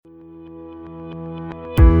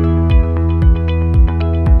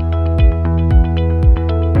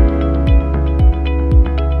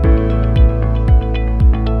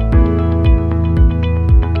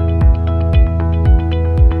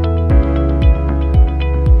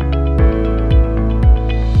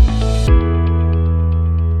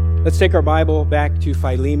Let's take our Bible back to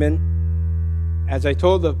Philemon. As I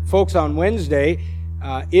told the folks on Wednesday,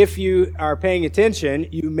 if you are paying attention,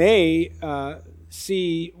 you may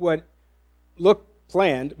see what looked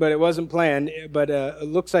planned, but it wasn't planned, but it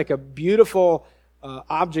looks like a beautiful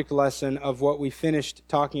object lesson of what we finished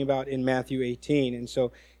talking about in Matthew 18. And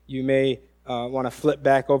so you may want to flip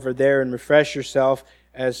back over there and refresh yourself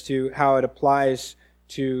as to how it applies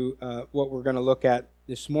to what we're going to look at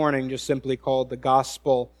this morning, just simply called the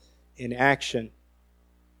gospel in action.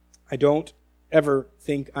 I don't ever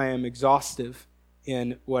think I am exhaustive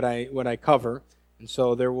in what I cover, and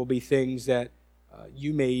so there will be things that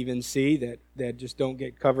you may even see that just don't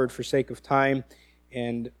get covered for sake of time,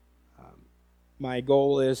 and my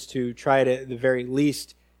goal is to try to, at the very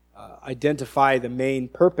least, identify the main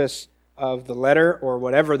purpose of the letter or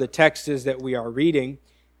whatever the text is that we are reading,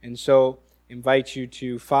 and so invite you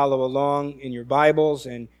to follow along in your Bibles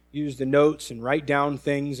and use the notes and write down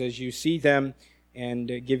things as you see them,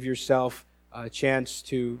 and give yourself a chance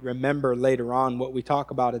to remember later on what we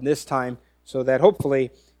talk about in this time, so that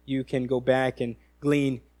hopefully you can go back and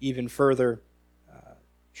glean even further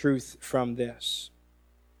truth from this.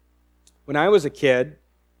 When I was a kid,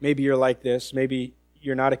 maybe you're like this, maybe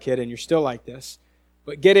you're not a kid and you're still like this,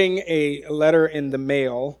 but getting a letter in the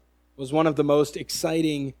mail was one of the most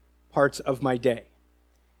exciting parts of my day.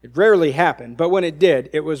 It rarely happened, but when it did,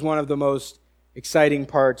 it was one of the most exciting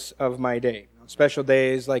parts of my day. Special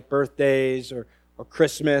days like birthdays or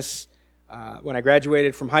Christmas. When I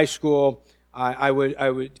graduated from high school, I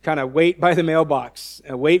would kind of wait by the mailbox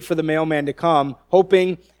and wait for the mailman to come,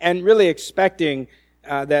 hoping and really expecting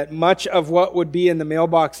that much of what would be in the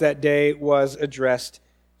mailbox that day was addressed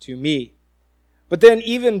to me. But then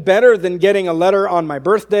even better than getting a letter on my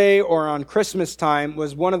birthday or on Christmas time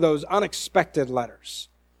was one of those unexpected letters.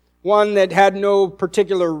 One that had no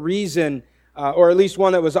particular reason, or at least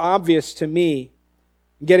one that was obvious to me,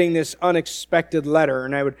 getting this unexpected letter.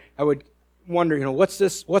 And I would wonder, what's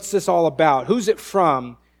this all about? Who's it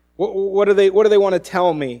from? What do they want to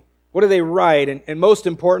tell me? What do they write? And most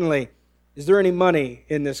importantly, is there any money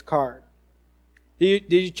in this card?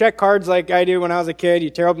 Did you check cards like I do when I was a kid?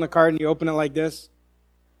 You tear open the card and you open it like this?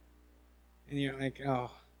 And you're like,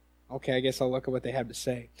 oh, okay, I guess I'll look at what they have to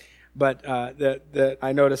say. But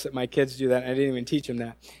I noticed that my kids do that. I didn't even teach them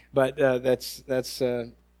that. But that's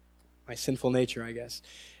my sinful nature, I guess.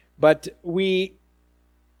 But we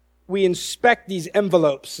inspect these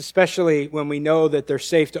envelopes, especially when we know that they're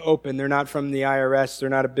safe to open. They're not from the IRS. They're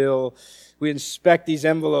not a bill. We inspect these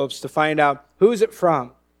envelopes to find out who's it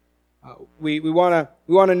from. We want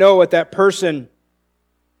to know what that person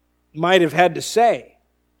might have had to say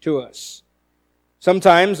to us.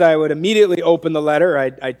 Sometimes I would immediately open the letter.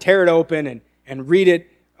 I'd tear it open and read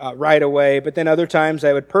it right away. But then other times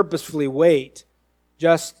I would purposefully wait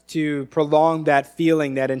just to prolong that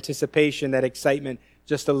feeling, that anticipation, that excitement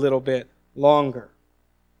just a little bit longer.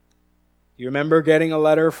 Do you remember getting a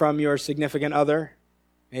letter from your significant other?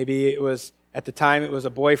 Maybe at the time it was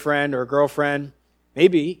a boyfriend or a girlfriend.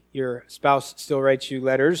 Maybe your spouse still writes you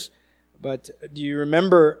letters. But do you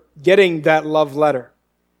remember getting that love letter?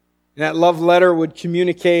 And that love letter would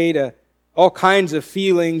communicate all kinds of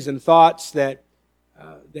feelings and thoughts that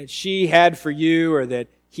she had for you or that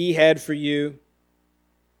he had for you.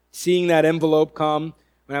 Seeing that envelope come,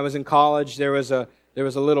 when I was in college, there was a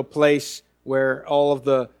little place where all of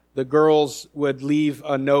the girls would leave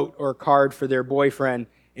a note or card for their boyfriend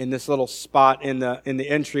in this little spot in the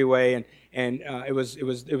entryway, and it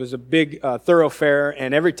was a big thoroughfare,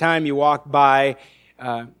 and every time you walked by,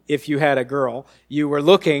 if you had a girl, you were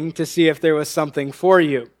looking to see if there was something for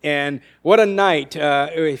you. And what a night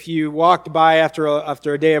if you walked by after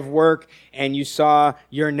a day of work and you saw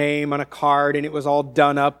your name on a card and it was all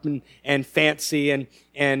done up and fancy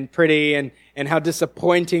and pretty, and how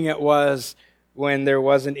disappointing it was when there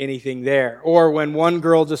wasn't anything there. Or when one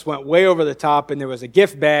girl just went way over the top and there was a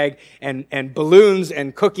gift bag and balloons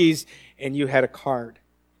and cookies and you had a card.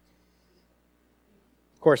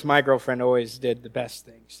 Of course, my girlfriend always did the best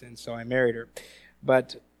things, and so I married her.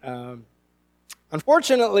 But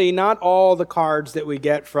unfortunately, not all the cards that we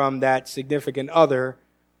get from that significant other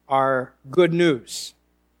are good news.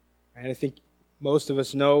 And I think most of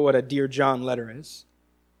us know what a Dear John letter is.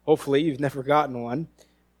 Hopefully, you've never gotten one.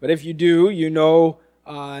 But if you do, you know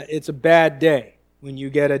it's a bad day when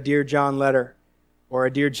you get a Dear John letter or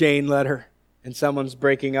a Dear Jane letter and someone's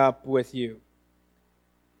breaking up with you.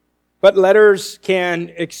 But letters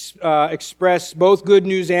can express both good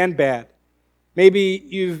news and bad. Maybe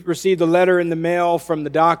you've received a letter in the mail from the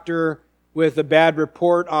doctor with a bad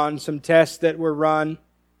report on some tests that were run.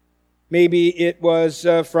 Maybe it was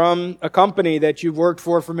from a company that you've worked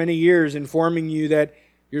for many years, informing you that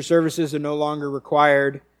your services are no longer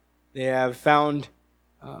required. They have found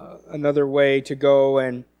another way to go,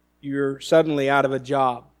 and you're suddenly out of a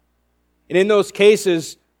job. And in those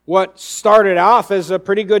cases, what started off as a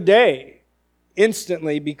pretty good day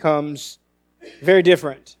instantly becomes very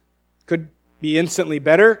different. Could be instantly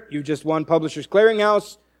better. You just won Publishers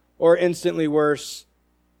Clearinghouse, or instantly worse,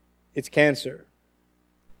 it's cancer.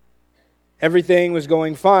 Everything was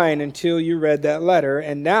going fine until you read that letter,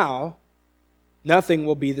 and now nothing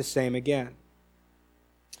will be the same again.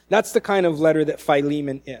 That's the kind of letter that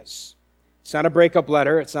Philemon is. It's not a breakup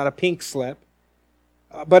letter. It's not a pink slip.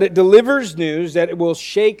 But it delivers news that it will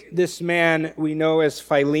shake this man we know as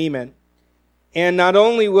Philemon. And not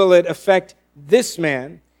only will it affect this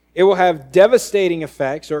man, it will have devastating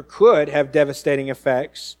effects, or could have devastating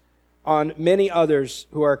effects, on many others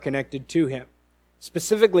who are connected to him.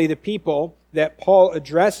 Specifically, the people that Paul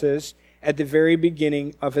addresses at the very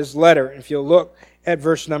beginning of his letter. And if you'll look at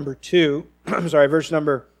verse number 2, verse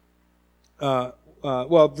number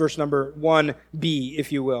 1b,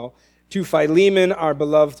 if you will. To Philemon, our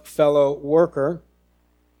beloved fellow worker,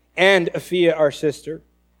 and Apphia, our sister,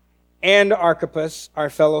 and Archippus, our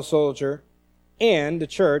fellow soldier, and the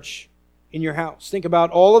church in your house. Think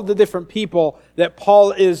about all of the different people that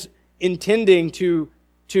Paul is intending to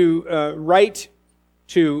write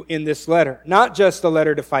to in this letter. Not just the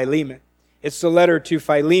letter to Philemon. It's the letter to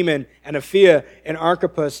Philemon and Apphia and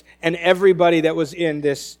Archippus and everybody that was in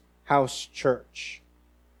this house church.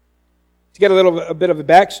 To get a bit of a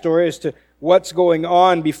backstory as to what's going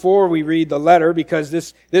on before we read the letter, because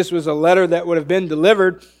this was a letter that would have been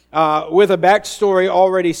delivered with a backstory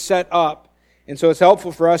already set up. And so it's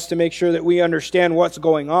helpful for us to make sure that we understand what's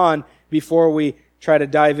going on before we try to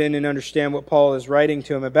dive in and understand what Paul is writing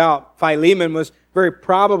to him about. Philemon was very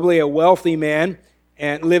probably a wealthy man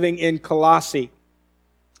and living in Colossae.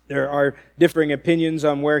 There are differing opinions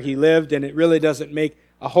on where he lived, and it really doesn't make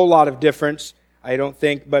a whole lot of difference, I don't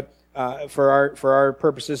think, but for our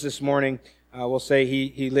purposes this morning, we'll say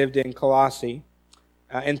he lived in Colossae.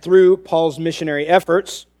 And through Paul's missionary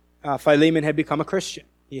efforts, Philemon had become a Christian.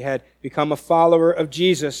 He had become a follower of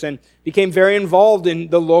Jesus and became very involved in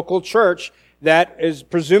the local church that is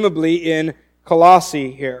presumably in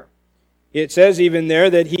Colossae here. It says even there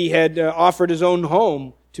that he had offered his own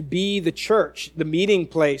home to be the church, the meeting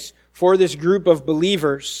place for this group of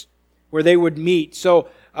believers where they would meet. So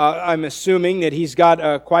I'm assuming that he's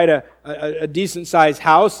got quite a decent-sized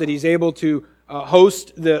house that he's able to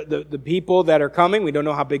host the people that are coming. We don't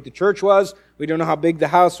know how big the church was. We don't know how big the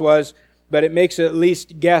house was, but it makes it at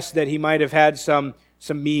least guess that he might have had some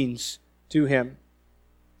means to him.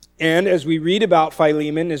 And as we read about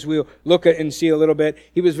Philemon, as we'll look at and see a little bit,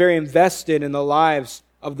 he was very invested in the lives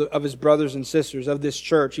of his brothers and sisters of this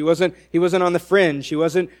church. He wasn't on the fringe. He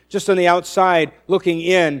wasn't just on the outside looking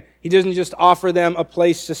in. He didn't just offer them a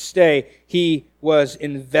place to stay. He was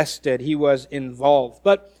invested. He was involved.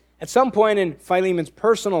 But at some point in Philemon's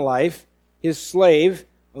personal life, his slave,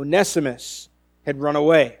 Onesimus, had run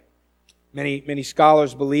away. Many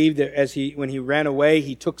scholars believe that when he ran away,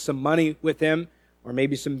 he took some money with him, or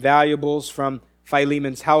maybe some valuables from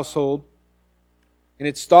Philemon's household. And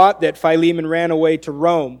it's thought that Philemon ran away to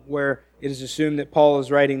Rome, where it is assumed that Paul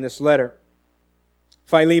is writing this letter.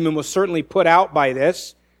 Philemon was certainly put out by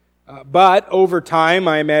this, but over time,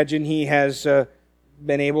 I imagine he has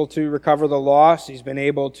been able to recover the loss. He's been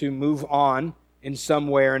able to move on in some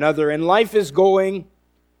way or another, and life is going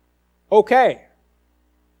okay.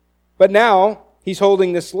 But now, he's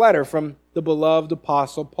holding this letter from the beloved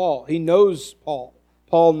apostle Paul. He knows Paul.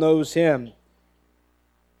 Paul knows him.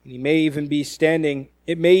 And he may even be standing,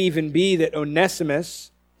 it may even be that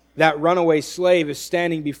Onesimus, that runaway slave, is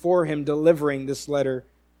standing before him delivering this letter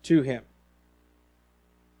to him.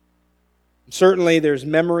 Certainly there's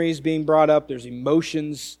memories being brought up, there's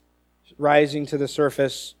emotions rising to the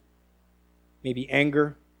surface, maybe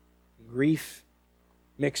anger, grief,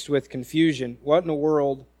 mixed with confusion. What in the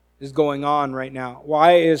world is going on right now?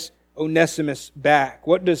 Why is Onesimus back?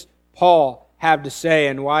 What does Paul have to say,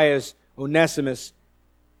 and why is Onesimus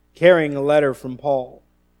carrying a letter from Paul?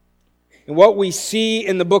 And what we see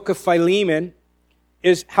in the book of Philemon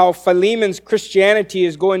is how Philemon's Christianity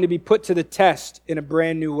is going to be put to the test in a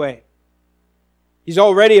brand new way. He's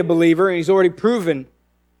already a believer, and he's already proven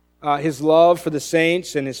his love for the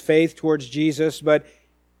saints and his faith towards Jesus, but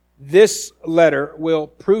this letter will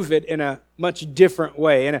prove it in a much different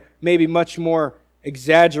way, in a maybe much more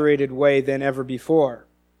exaggerated way than ever before.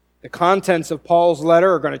 The contents of Paul's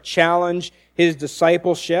letter are going to challenge his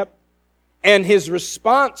discipleship, and his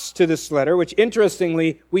response to this letter, which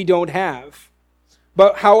interestingly we don't have.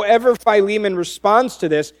 But however Philemon responds to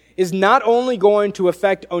this is not only going to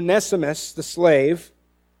affect Onesimus, the slave,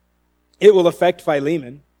 it will affect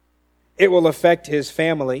Philemon, it will affect his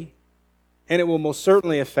family, and it will most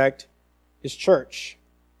certainly affect his church.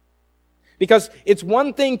 Because it's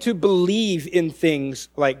one thing to believe in things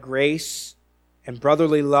like grace and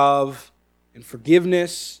brotherly love and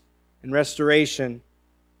forgiveness and restoration,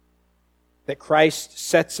 that Christ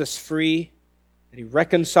sets us free, that He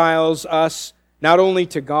reconciles us not only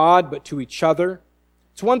to God but to each other.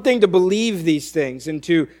 It's one thing to believe these things and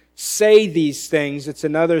to say these things. It's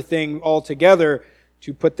another thing altogether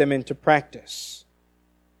to put them into practice.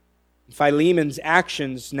 Philemon's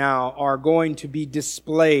actions now are going to be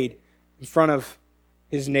displayed in front of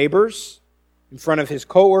his neighbors, in front of his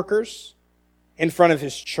co-workers, in front of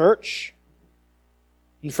his church,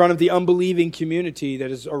 in front of the unbelieving community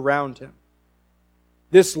that is around him.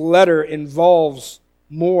 This letter involves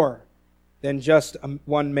more than just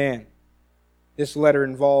one man. This letter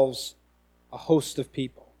involves a host of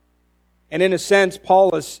people. And in a sense,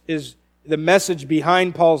 Paul is the message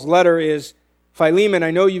behind Paul's letter is, Philemon,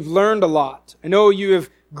 I know you've learned a lot. I know you have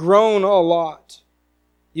grown a lot.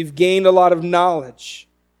 You've gained a lot of knowledge.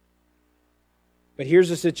 But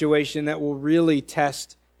here's a situation that will really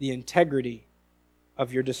test the integrity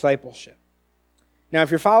of your discipleship. Now, if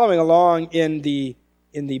you're following along in the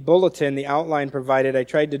bulletin, the outline provided, I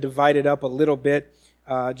tried to divide it up a little bit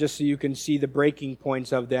just so you can see the breaking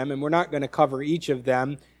points of them. And we're not going to cover each of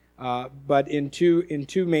them, but in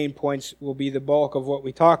two main points will be the bulk of what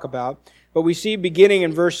we talk about. But we see beginning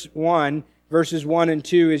in verses 1 and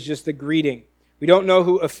 2 is just the greeting. We don't know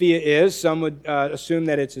who Apphia is. Some would assume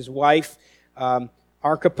that it's his wife.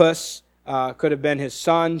 Archippus could have been his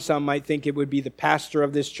son. Some might think it would be the pastor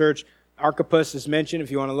of this church. Archippus is mentioned,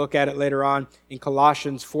 if you want to look at it later on, in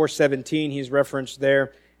Colossians 4:17. He's referenced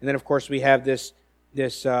there. And then, of course, we have this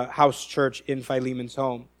house church in Philemon's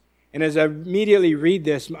home. And as I immediately read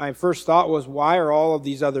this, my first thought was, why are all of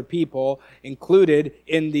these other people included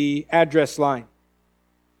in the address line?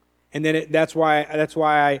 And then that's why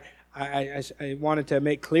I wanted to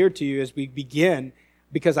make clear to you as we begin,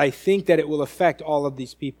 because I think that it will affect all of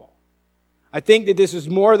these people. I think that this is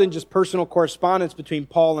more than just personal correspondence between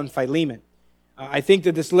Paul and Philemon. I think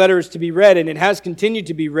that this letter is to be read, and it has continued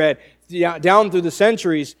to be read down through the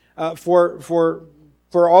centuries for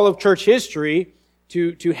all of church history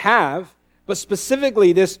to have. But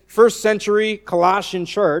specifically, this first century Colossian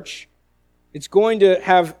church, it's going to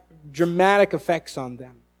have dramatic effects on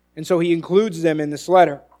them. And so he includes them in this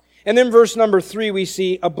letter. And then verse number 3, we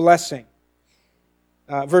see a blessing.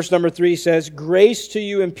 Verse number 3 says, "Grace to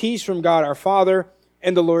you and peace from God our Father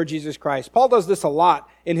and the Lord Jesus Christ." Paul does this a lot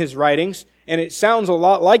in his writings, and it sounds a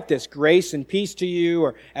lot like this, grace and peace to you,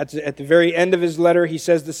 or at the very end of his letter, he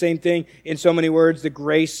says the same thing in so many words, the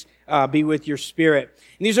grace be with your spirit.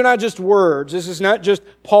 And these are not just words. This is not just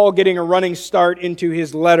Paul getting a running start into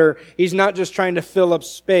his letter. He's not just trying to fill up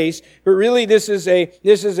space, but really this is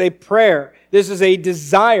a prayer. This is a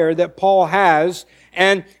desire that Paul has,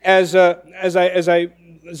 and as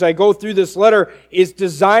I go through this letter, is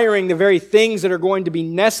desiring the very things that are going to be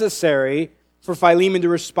necessary for Philemon to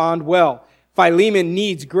respond well. Philemon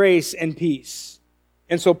needs grace and peace.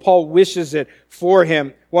 And so Paul wishes it for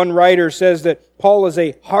him. One writer says that Paul is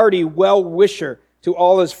a hearty well-wisher to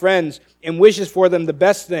all his friends and wishes for them the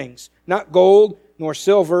best things, not gold, nor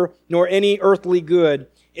silver, nor any earthly good,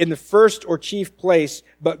 in the first or chief place,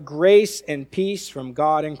 but grace and peace from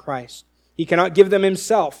God and Christ. He cannot give them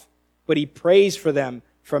himself, but he prays for them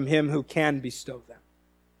from him who can bestow them.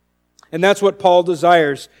 And that's what Paul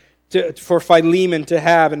desires for Philemon to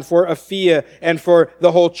have, and for Apphia, and for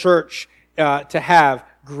the whole church to have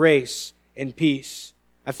grace and peace.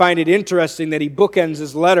 I find it interesting that he bookends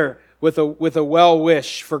his letter with a well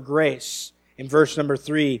wish for grace in verse number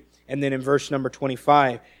 3, and then in verse number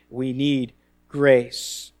 25, we need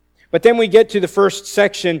grace. But then we get to the first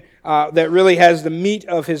section that really has the meat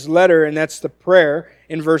of his letter, and that's the prayer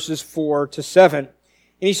in verses 4 to 7.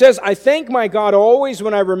 And he says, "I thank my God always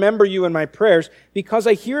when I remember you in my prayers, because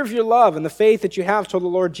I hear of your love and the faith that you have toward the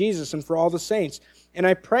Lord Jesus and for all the saints. And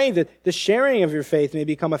I pray that the sharing of your faith may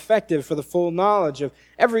become effective for the full knowledge of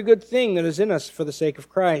every good thing that is in us for the sake of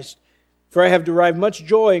Christ. For I have derived much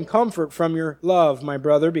joy and comfort from your love, my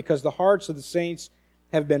brother, because the hearts of the saints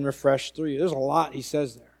have been refreshed through you." There's a lot he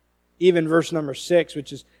says there. Even verse number 6,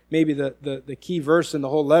 which is maybe the key verse in the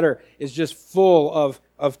whole letter, is just full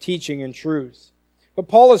of teaching and truth. But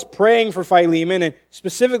Paul is praying for Philemon and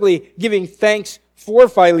specifically giving thanks for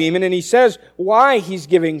Philemon, and he says why he's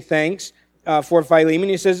giving thanks for Philemon.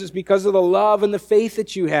 He says it's because of the love and the faith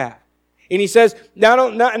that you have. And he says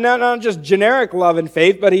not just generic love and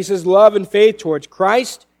faith, but he says love and faith towards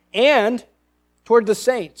Christ and toward the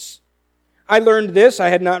saints. I learned this. I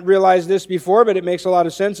had not realized this before, but it makes a lot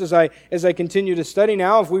of sense as I continue to study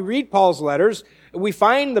now. If we read Paul's letters, we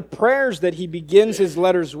find the prayers that he begins his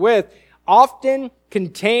letters with often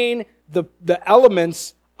contain the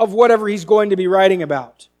elements of whatever he's going to be writing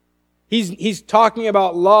about. He's talking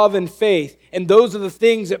about love and faith, and those are the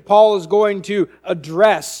things that Paul is going to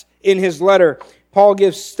address in his letter. Paul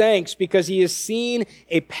gives thanks because he has seen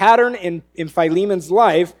a pattern in Philemon's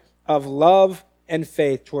life of love and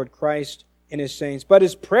faith toward Christ and his saints. But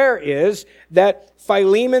his prayer is that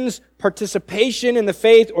Philemon's participation in the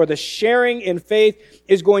faith or the sharing in faith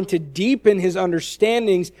is going to deepen his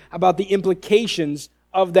understandings about the implications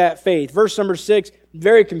of that faith. Verse number 6,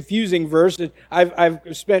 very confusing verse. I've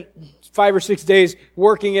spent 5 or 6 days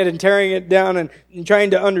working it and tearing it down and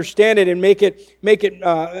trying to understand it and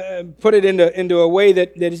put it into a way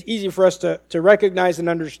that is easy for us to recognize and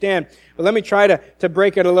understand. But let me try to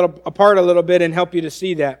break it apart a little bit and help you to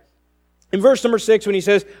see that. In verse number 6, when he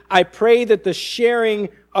says, I pray that the sharing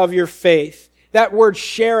of your faith, that word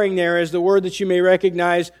sharing there is the word that you may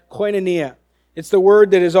recognize, koinonia. It's the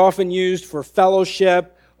word that is often used for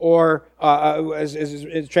fellowship or, as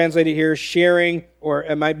it's translated here, sharing, or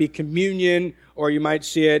it might be communion, or you might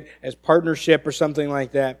see it as partnership or something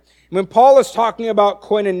like that. When Paul is talking about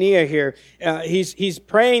koinonia here, he's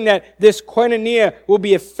praying that this koinonia will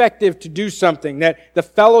be effective to do something, that the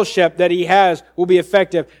fellowship that he has will be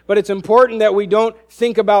effective. But it's important that we don't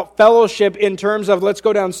think about fellowship in terms of let's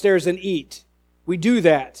go downstairs and eat. We do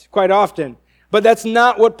that quite often. But that's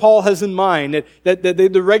not what Paul has in mind, that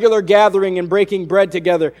the regular gathering and breaking bread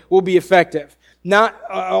together will be effective.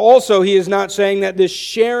 Also, he is not saying that this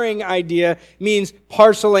sharing idea means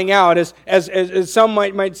parceling out, as some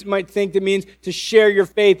might think it means to share your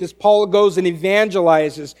faith, as Paul goes and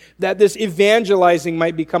evangelizes, that this evangelizing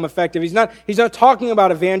might become effective. He's not talking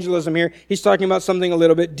about evangelism here. He's talking about something a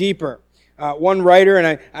little bit deeper. One writer,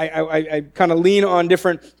 and I kind of lean on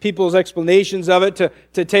different people's explanations of it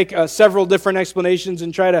to take several different explanations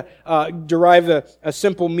and try to derive a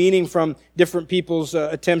simple meaning from different people's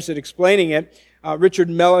attempts at explaining it. Richard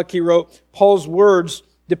Mellick, he wrote, Paul's words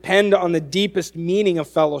depend on the deepest meaning of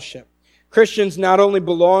fellowship. Christians not only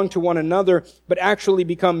belong to one another, but actually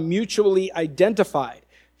become mutually identified,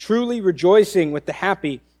 truly rejoicing with the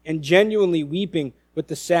happy and genuinely weeping with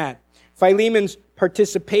the sad. Philemon's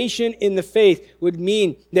participation in the faith would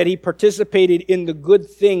mean that he participated in the good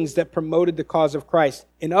things that promoted the cause of Christ.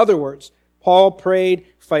 In other words, Paul prayed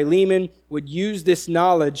Philemon would use this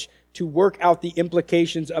knowledge to work out the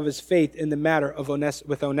implications of his faith in the matter of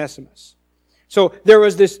with Onesimus. So there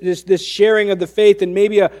was this sharing of the faith, and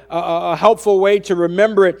maybe a helpful way to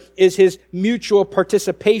remember it is his mutual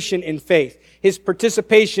participation in faith, his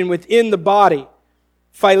participation within the body.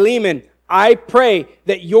 Philemon, I pray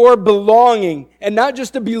that your belonging, and not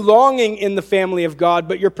just a belonging in the family of God,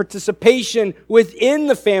 but your participation within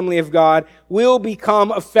the family of God will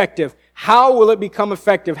become effective. How will it become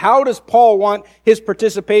effective? How does Paul want his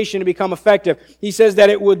participation to become effective? He says that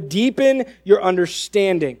it will deepen your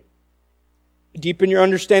understanding. Deepen your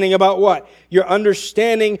understanding about what? Your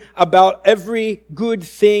understanding about every good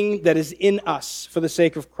thing that is in us for the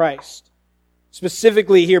sake of Christ.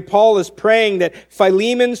 Specifically here, Paul is praying that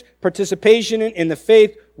Philemon's participation in the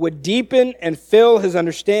faith would deepen and fill his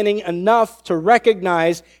understanding enough to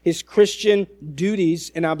recognize his Christian duties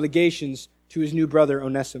and obligations to his new brother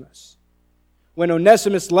Onesimus. When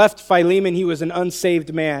Onesimus left Philemon, he was an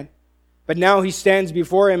unsaved man. But now he stands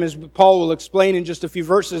before him, as Paul will explain in just a few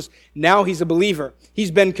verses. Now he's a believer.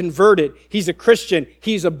 He's been converted. He's a Christian.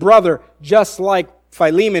 He's a brother, just like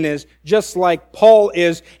Philemon is, just like Paul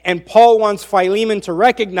is. And Paul wants Philemon to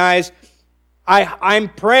recognize, I'm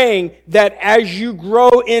praying that as you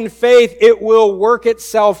grow in faith, it will work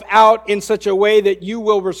itself out in such a way that you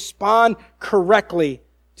will respond correctly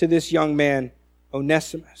to this young man,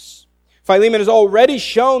 Onesimus. Philemon has already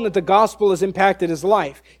shown that the gospel has impacted his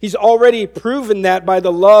life. He's already proven that by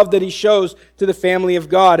the love that he shows to the family of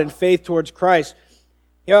God and faith towards Christ.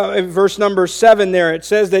 In verse number 7 there, it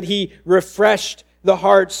says that he refreshed the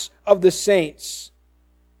hearts of the saints,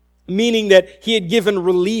 meaning that he had given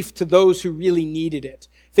relief to those who really needed it.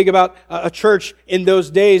 Think about a church in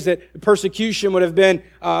those days that persecution would have been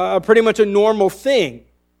pretty much a normal thing.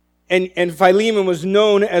 And Philemon was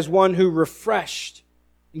known as one who refreshed,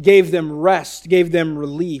 gave them rest, gave them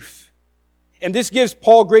relief. And this gives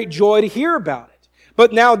Paul great joy to hear about it.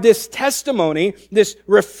 But now this testimony, this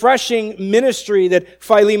refreshing ministry that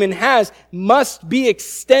Philemon has, must be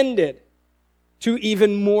extended to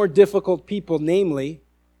even more difficult people, namely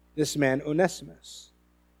this man Onesimus.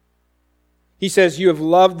 He says, you have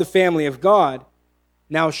loved the family of God.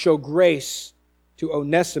 Now show grace to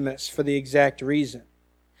Onesimus for the exact reason.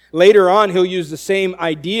 Later on, he'll use the same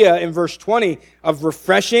idea in verse 20 of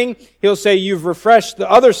refreshing. He'll say, you've refreshed the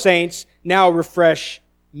other saints, now refresh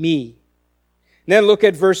me. And then look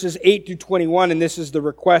at verses 8 through 21, and this is the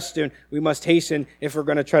request, and we must hasten if we're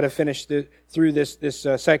going to try to finish through this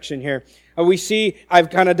section here. We see, I've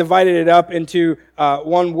kind of divided it up into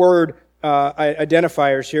one word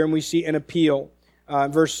identifiers here, and we see an appeal.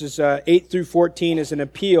 Verses 8 through 14 is an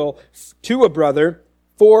appeal to a brother,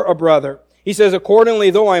 for a brother. He says, accordingly,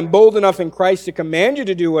 though I am bold enough in Christ to command you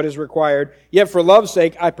to do what is required, yet for love's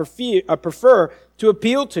sake I prefer to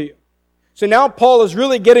appeal to you. So now Paul is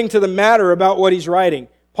really getting to the matter about what he's writing.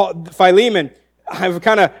 Philemon, I've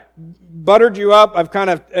kind of buttered you up. I've kind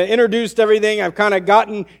of introduced everything. I've kind of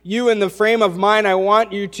gotten you in the frame of mind I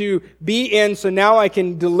want you to be in, so now I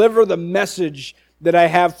can deliver the message that I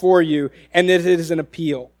have for you, and it is an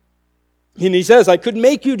appeal. And he says, I could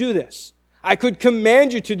make you do this. I could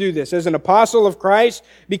command you to do this as an apostle of Christ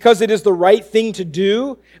because it is the right thing to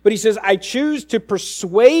do. But he says, I choose to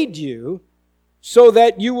persuade you so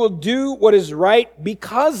that you will do what is right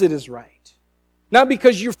because it is right. Not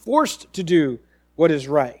because you're forced to do what is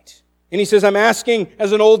right. And he says, I'm asking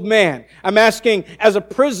as an old man. I'm asking as a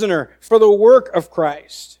prisoner for the work of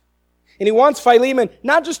Christ. And he wants Philemon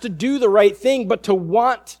not just to do the right thing, but to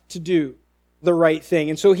want to do the right thing.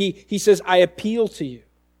 And so he says, I appeal to you.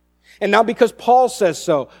 And not because Paul says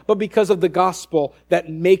so, but because of the gospel that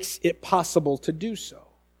makes it possible to do so.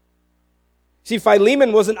 See,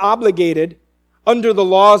 Philemon wasn't obligated under the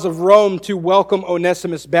laws of Rome to welcome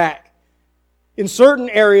Onesimus back. In certain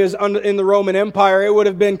areas in the Roman Empire, it would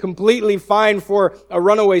have been completely fine for a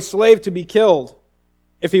runaway slave to be killed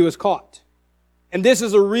if he was caught. And this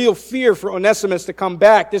is a real fear for Onesimus to come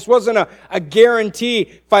back. This wasn't a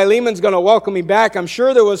guarantee Philemon's going to welcome me back. I'm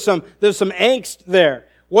sure there's some angst there.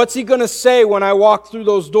 What's he going to say when I walk through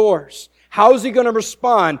those doors? How's he going to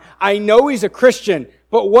respond? I know he's a Christian,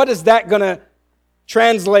 but what is that going to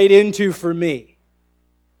translate into for me?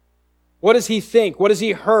 What does he think? What has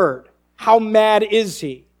he heard? How mad is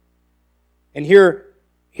he? And here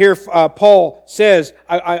Paul says,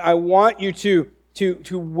 I want you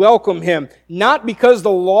to welcome him, not because the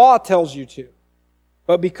law tells you to,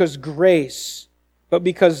 but because grace, but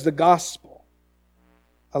because the gospel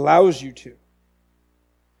allows you to.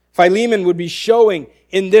 Philemon would be showing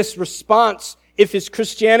in this response if his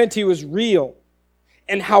Christianity was real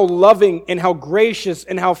and how loving and how gracious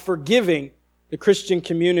and how forgiving the Christian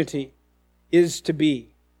community is to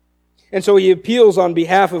be. And so he appeals on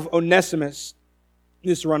behalf of Onesimus,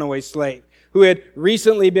 this runaway slave, who had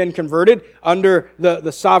recently been converted under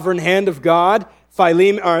the sovereign hand of God.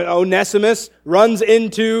 Onesimus runs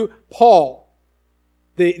into Paul,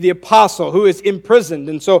 the apostle who is imprisoned.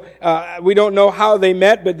 And so we don't know how they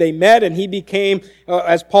met, but they met, and he became,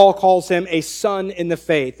 as Paul calls him, a son in the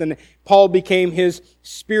faith. And Paul became his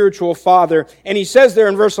spiritual father. And he says there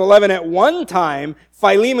in verse 11, at one time,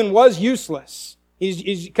 Philemon was useless.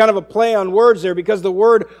 He's kind of a play on words there because the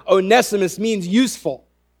word Onesimus means useful.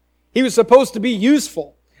 He was supposed to be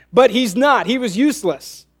useful, but he's not. He was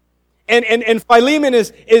useless. And Philemon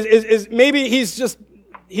is maybe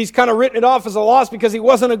he's kind of written it off as a loss because he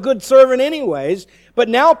wasn't a good servant anyways. But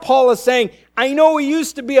now Paul is saying, I know he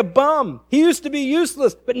used to be a bum. He used to be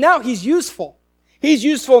useless, but now he's useful. He's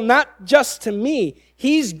useful not just to me.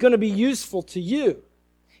 He's going to be useful to you.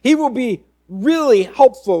 He will be really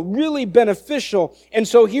helpful, really beneficial. And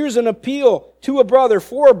so here's an appeal to a brother,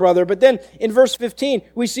 for a brother. But then in verse 15,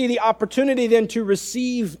 we see the opportunity then to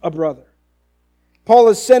receive a brother. Paul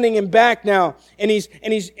is sending him back now, and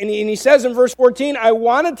he says in verse 14, I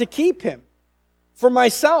wanted to keep him for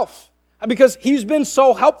myself because he's been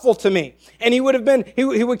so helpful to me, and he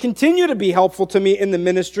would continue to be helpful to me in the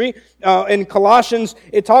ministry. In Colossians,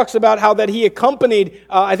 it talks about how that he accompanied,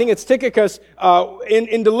 I think it's Tychicus,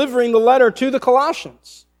 in delivering the letter to the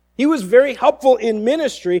Colossians. He was very helpful in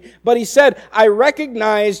ministry, but he said, I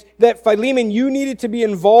recognized that Philemon, you needed to be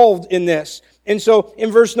involved in this. And so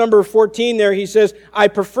in verse number 14 there, he says, I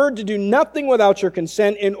preferred to do nothing without your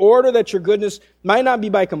consent in order that your goodness might not be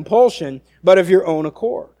by compulsion, but of your own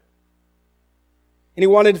accord. And he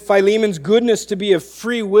wanted Philemon's goodness to be of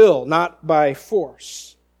free will, not by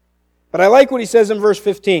force. But I like what he says in verse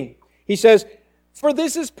 15. He says, for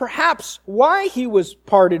this is perhaps why he was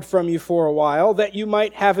parted from you for a while, that you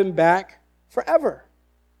might have him back forever.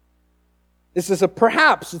 This is a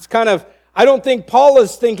perhaps. It's kind of, I don't think Paul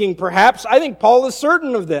is thinking perhaps. I think Paul is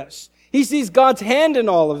certain of this. He sees God's hand in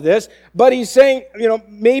all of this, but he's saying,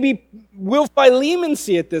 maybe will Philemon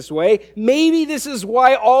see it this way? Maybe this is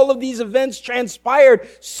why all of these events transpired,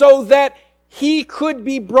 so that he could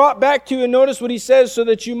be brought back to you. And notice what he says, so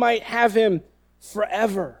that you might have him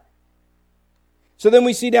forever. So then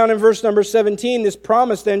we see down in verse number 17, this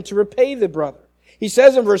promise then to repay the brother. He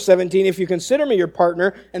says in verse 17, if you consider me your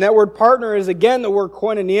partner, and that word partner is again the word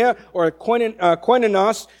koinonia or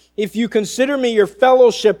koinonos. If you consider me your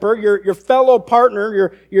fellowshipper, your fellow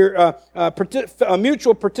partner, your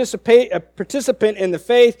mutual participant in the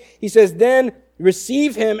faith, he says, then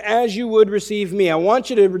receive him as you would receive me. I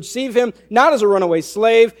want you to receive him not as a runaway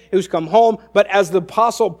slave who's come home, but as the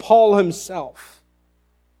Apostle Paul himself.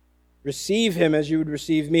 Receive him as you would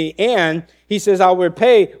receive me. And he says, I'll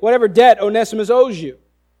repay whatever debt Onesimus owes you.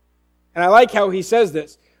 And I like how he says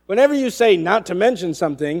this. Whenever you say not to mention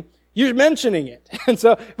something, you're mentioning it.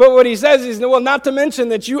 But what he says is, well, not to mention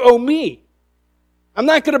that you owe me. I'm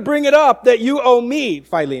not going to bring it up that you owe me,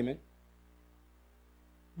 Philemon.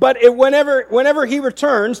 But whenever he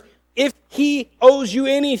returns, if he owes you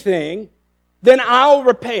anything, then I'll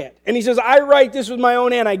repay it. And he says, I write this with my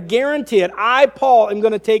own hand. I guarantee it. I, Paul, am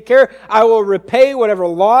going to take care. I will repay whatever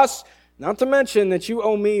loss, not to mention that you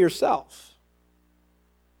owe me yourself.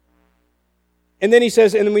 And then he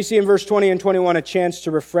says, and then we see in verse 20 and 21 a chance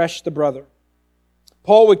to refresh the brother.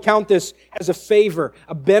 Paul would count this as a favor,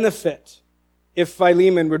 a benefit, if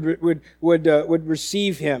Philemon would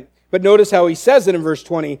receive him. But notice how he says it in verse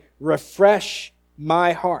 20, refresh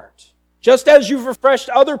my heart. Just as you've refreshed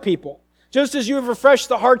other people, just as you have refreshed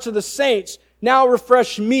the hearts of the saints, now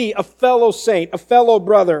refresh me, a fellow saint, a fellow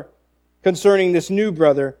brother, concerning this new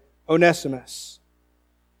brother, Onesimus.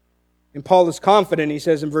 And Paul is confident, he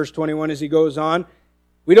says in verse 21 as he goes on.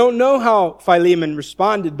 We don't know how Philemon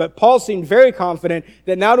responded, but Paul seemed very confident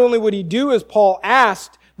that not only would he do as Paul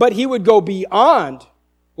asked, but he would go beyond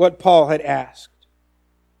what Paul had asked.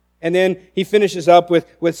 And then he finishes up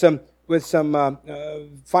with some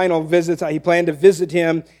final visits. He planned to visit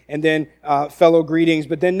him and then fellow greetings.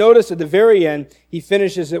 But then notice at the very end, he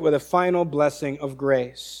finishes it with a final blessing of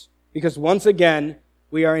grace. Because once again,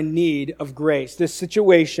 we are in need of grace. This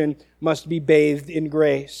situation must be bathed in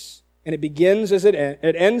grace. And it begins as it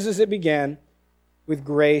ends as it began, with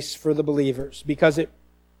grace for the believers. Because it,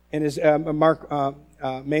 and as Mark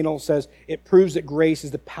Meynell says, it proves that grace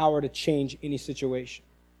is the power to change any situation.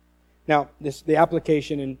 Now, the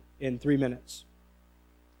application in 3 minutes.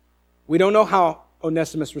 We don't know how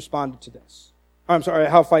Onesimus responded to this.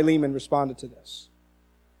 How Philemon responded to this.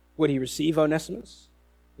 Would he receive Onesimus?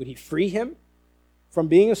 Would he free him from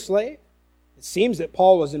being a slave? It seems that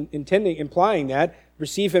Paul was implying that.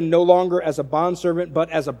 Receive him no longer as a bondservant, but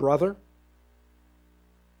as a brother.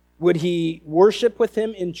 Would he worship with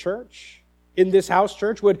him in church? In this house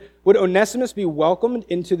church? Would Onesimus be welcomed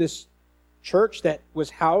into this church that was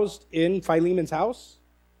housed in Philemon's house?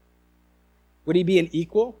 Would he be an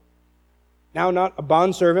equal? Now not a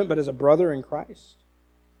bondservant, but as a brother in Christ?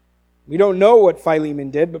 We don't know what Philemon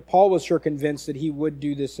did, but Paul was sure convinced that he would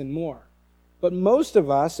do this and more. But most of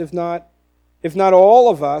us, if not all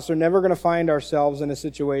of us, are never going to find ourselves in a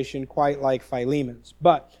situation quite like Philemon's.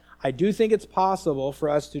 But I do think it's possible for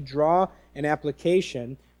us to draw an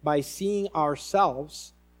application by seeing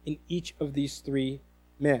ourselves in each of these three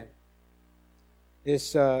men.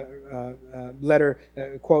 This letter,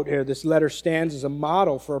 quote here, this letter stands as a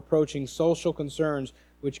model for approaching social concerns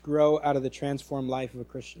which grow out of the transformed life of a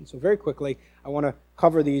Christian. So very quickly, I want to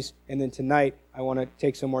cover these, and then tonight I want to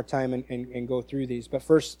take some more time and go through these. But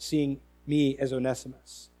first, seeing me as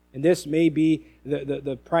Onesimus. And this may be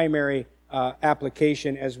the primary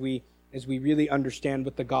application as we really understand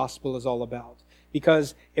what the gospel is all about.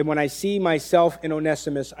 Because when I see myself in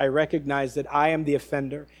Onesimus, I recognize that I am the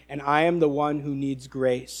offender, and I am the one who needs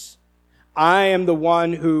grace. I am the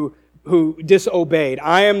one who disobeyed.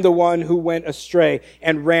 I am the one who went astray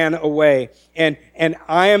and ran away. And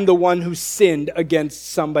I am the one who sinned against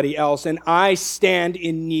somebody else. And I stand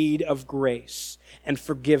in need of grace and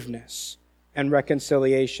forgiveness and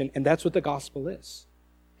reconciliation. And that's what the gospel is.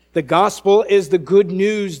 The gospel is the good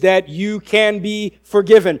news that you can be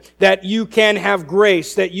forgiven, that you can have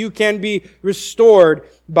grace, that you can be restored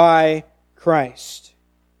by Christ.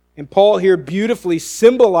 And Paul here beautifully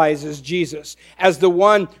symbolizes Jesus as the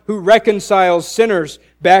one who reconciles sinners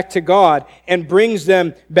back to God and brings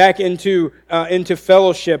them back into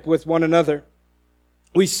fellowship with one another.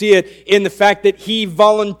 We see it in the fact that he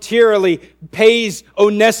voluntarily pays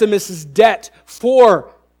Onesimus' debt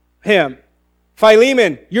for him.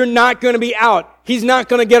 Philemon, you're not going to be out. He's not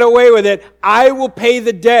going to get away with it. I will pay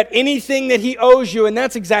the debt, anything that he owes you. And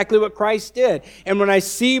that's exactly what Christ did. And when I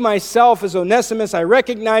see myself as Onesimus, I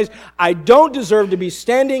recognize I don't deserve to be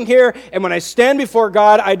standing here. And when I stand before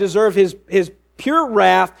God, I deserve His pure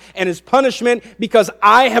wrath and His punishment because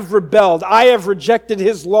I have rebelled. I have rejected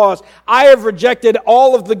His laws. I have rejected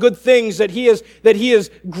all of the good things that He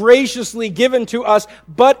has graciously given to us.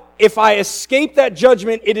 But if I escape that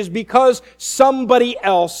judgment, it is because somebody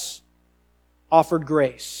else offered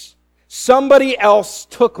grace. Somebody else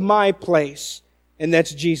took my place, and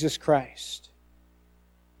that's Jesus Christ.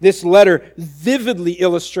 This letter vividly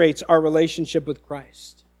illustrates our relationship with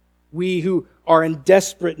Christ. We who are in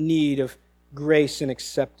desperate need of grace and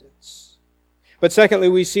acceptance. But secondly,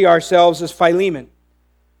 we see ourselves as Philemon.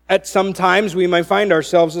 At some times, we might find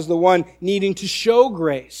ourselves as the one needing to show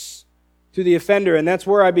grace to the offender, and that's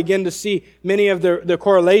where I begin to see many of the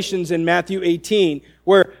correlations in Matthew 18,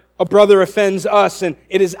 where a brother offends us, and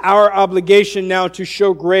it is our obligation now to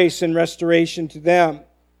show grace and restoration to them.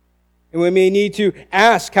 And we may need to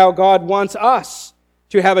ask how God wants us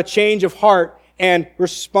to have a change of heart and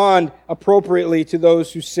respond appropriately to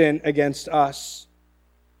those who sin against us.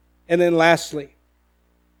 And then lastly,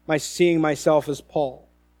 seeing myself as Paul,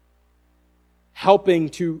 helping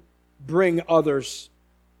to bring others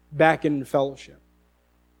back in fellowship,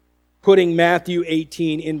 putting Matthew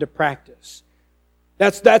 18 into practice.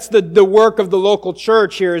 That's the work of the local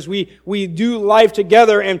church here, is we do life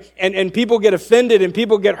together and people get offended and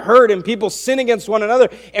people get hurt and people sin against one another,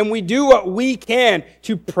 and we do what we can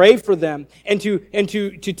to pray for them and to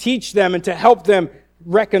teach them and to help them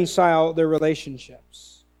reconcile their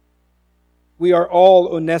relationships. We are all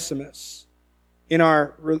Onesimus in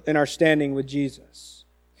our standing with Jesus.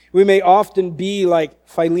 We may often be like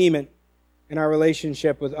Philemon in our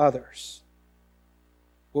relationship with others.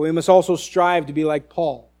 But we must also strive to be like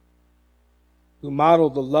Paul, who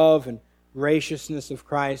modeled the love and graciousness of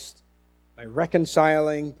Christ by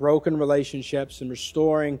reconciling broken relationships and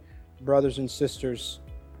restoring brothers and sisters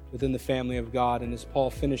within the family of God. And as Paul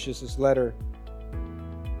finishes his letter,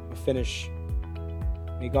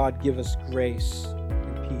 may God give us grace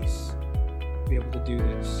and peace to be able to do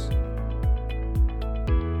this.